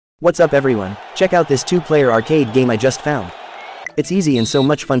What's up everyone, check out this 2-player arcade game I just found. It's easy and so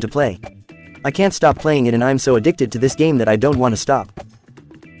much fun to play. I can't stop playing it and I'm so addicted to this game that I don't want to stop.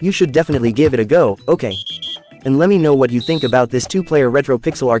 You should definitely give it a go, okay? And let me know what you think about this 2-player retro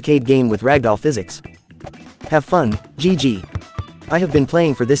pixel arcade game with ragdoll physics. Have fun, GG. I have been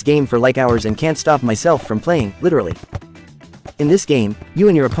playing for this game for like hours and can't stop myself from playing, literally. In this game, you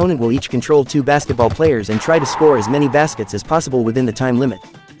and your opponent will each control 2 basketball players and try to score as many baskets as possible within the time limit.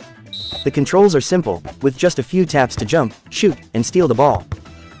 The controls are simple, with just a few taps to jump, shoot, and steal the ball.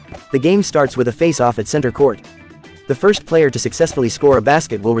 The game starts with a face-off at center court. The first player to successfully score a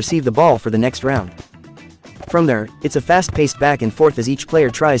basket will receive the ball for the next round. From there, it's a fast-paced back and forth as each player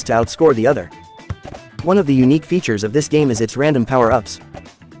tries to outscore the other. One of the unique features of this game is its random power-ups.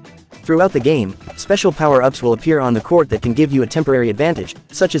 Throughout the game, special power-ups will appear on the court that can give you a temporary advantage,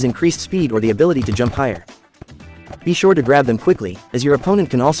 such as increased speed or the ability to jump higher. Be sure to grab them quickly, as your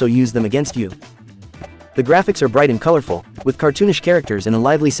opponent can also use them against you. The graphics are bright and colorful, with cartoonish characters and a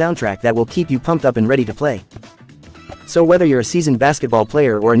lively soundtrack that will keep you pumped up and ready to play. So whether you're a seasoned basketball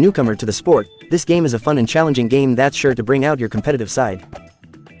player or a newcomer to the sport, this game is a fun and challenging game that's sure to bring out your competitive side.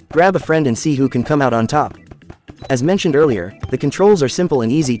 Grab a friend and see who can come out on top. As mentioned earlier, the controls are simple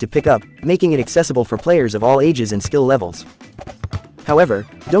and easy to pick up, making it accessible for players of all ages and skill levels. However,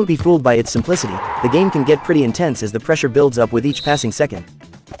 don't be fooled by its simplicity, the game can get pretty intense as the pressure builds up with each passing second.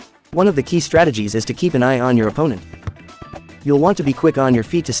 One of the key strategies is to keep an eye on your opponent. You'll want to be quick on your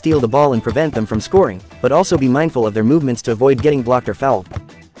feet to steal the ball and prevent them from scoring, but also be mindful of their movements to avoid getting blocked or fouled.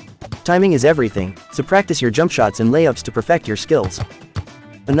 Timing is everything, so practice your jump shots and layups to perfect your skills.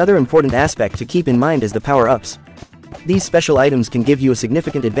 Another important aspect to keep in mind is the power-ups. These special items can give you a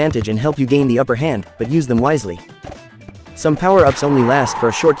significant advantage and help you gain the upper hand, but use them wisely. Some power-ups only last for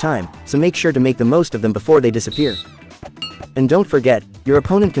a short time, so make sure to make the most of them before they disappear. And don't forget, your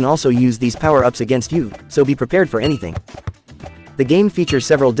opponent can also use these power-ups against you, so be prepared for anything. The game features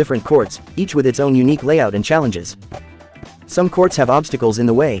several different courts, each with its own unique layout and challenges. Some courts have obstacles in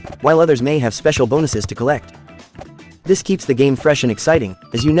the way, while others may have special bonuses to collect. This keeps the game fresh and exciting,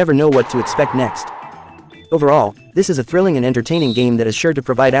 as you never know what to expect next. Overall, this is a thrilling and entertaining game that is sure to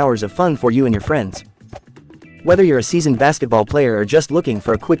provide hours of fun for you and your friends. Whether you're a seasoned basketball player or just looking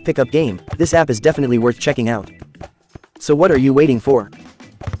for a quick pickup game, this app is definitely worth checking out. So what are you waiting for?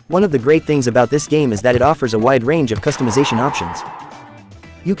 One of the great things about this game is that it offers a wide range of customization options.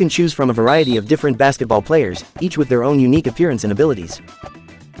 You can choose from a variety of different basketball players, each with their own unique appearance and abilities.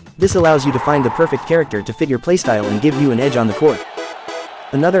 This allows you to find the perfect character to fit your playstyle and give you an edge on the court.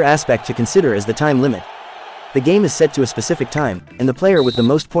 Another aspect to consider is the time limit. The game is set to a specific time, and the player with the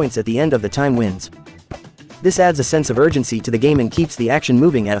most points at the end of the time wins. This adds a sense of urgency to the game and keeps the action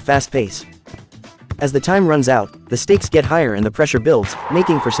moving at a fast pace. As the time runs out, the stakes get higher and the pressure builds,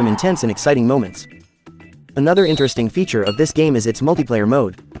 making for some intense and exciting moments. Another interesting feature of this game is its multiplayer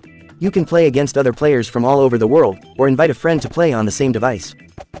mode. You can play against other players from all over the world, or invite a friend to play on the same device.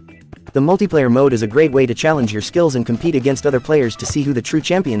 The multiplayer mode is a great way to challenge your skills and compete against other players to see who the true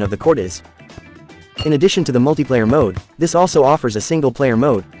champion of the court is. In addition to the multiplayer mode, this also offers a single-player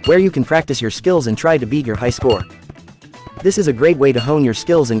mode, where you can practice your skills and try to beat your high score. This is a great way to hone your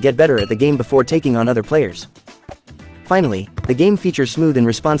skills and get better at the game before taking on other players. Finally, the game features smooth and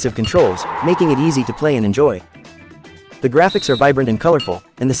responsive controls, making it easy to play and enjoy. The graphics are vibrant and colorful,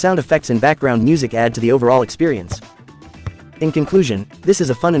 and the sound effects and background music add to the overall experience. In conclusion, this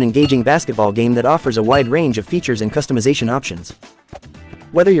is a fun and engaging basketball game that offers a wide range of features and customization options.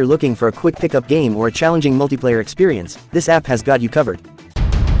 Whether you're looking for a quick pickup game or a challenging multiplayer experience, this app has got you covered.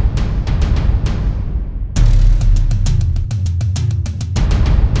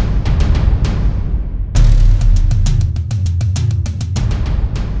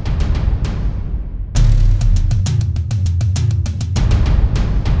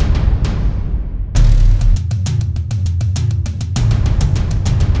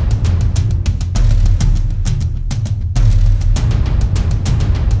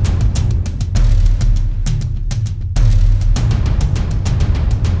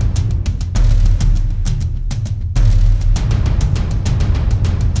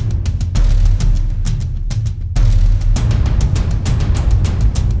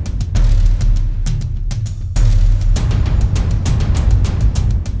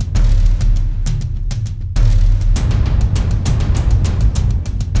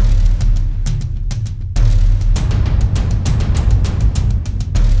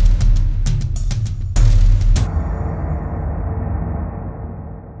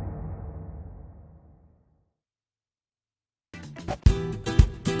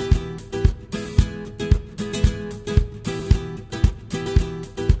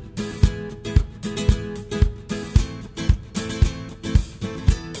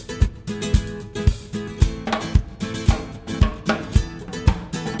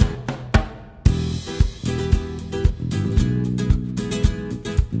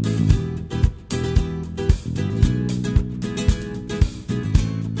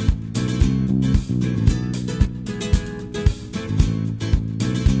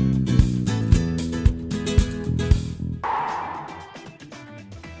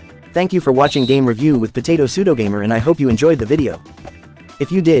 Thank you for watching Game Review with Potato Pseudogamer, and I hope you enjoyed the video.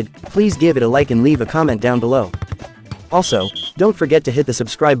 If you did, please give it a like and leave a comment down below. Also, don't forget to hit the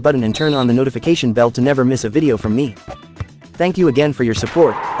subscribe button and turn on the notification bell to never miss a video from me. Thank you again for your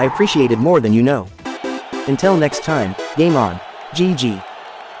support, I appreciate it more than you know. Until next time, game on. GG.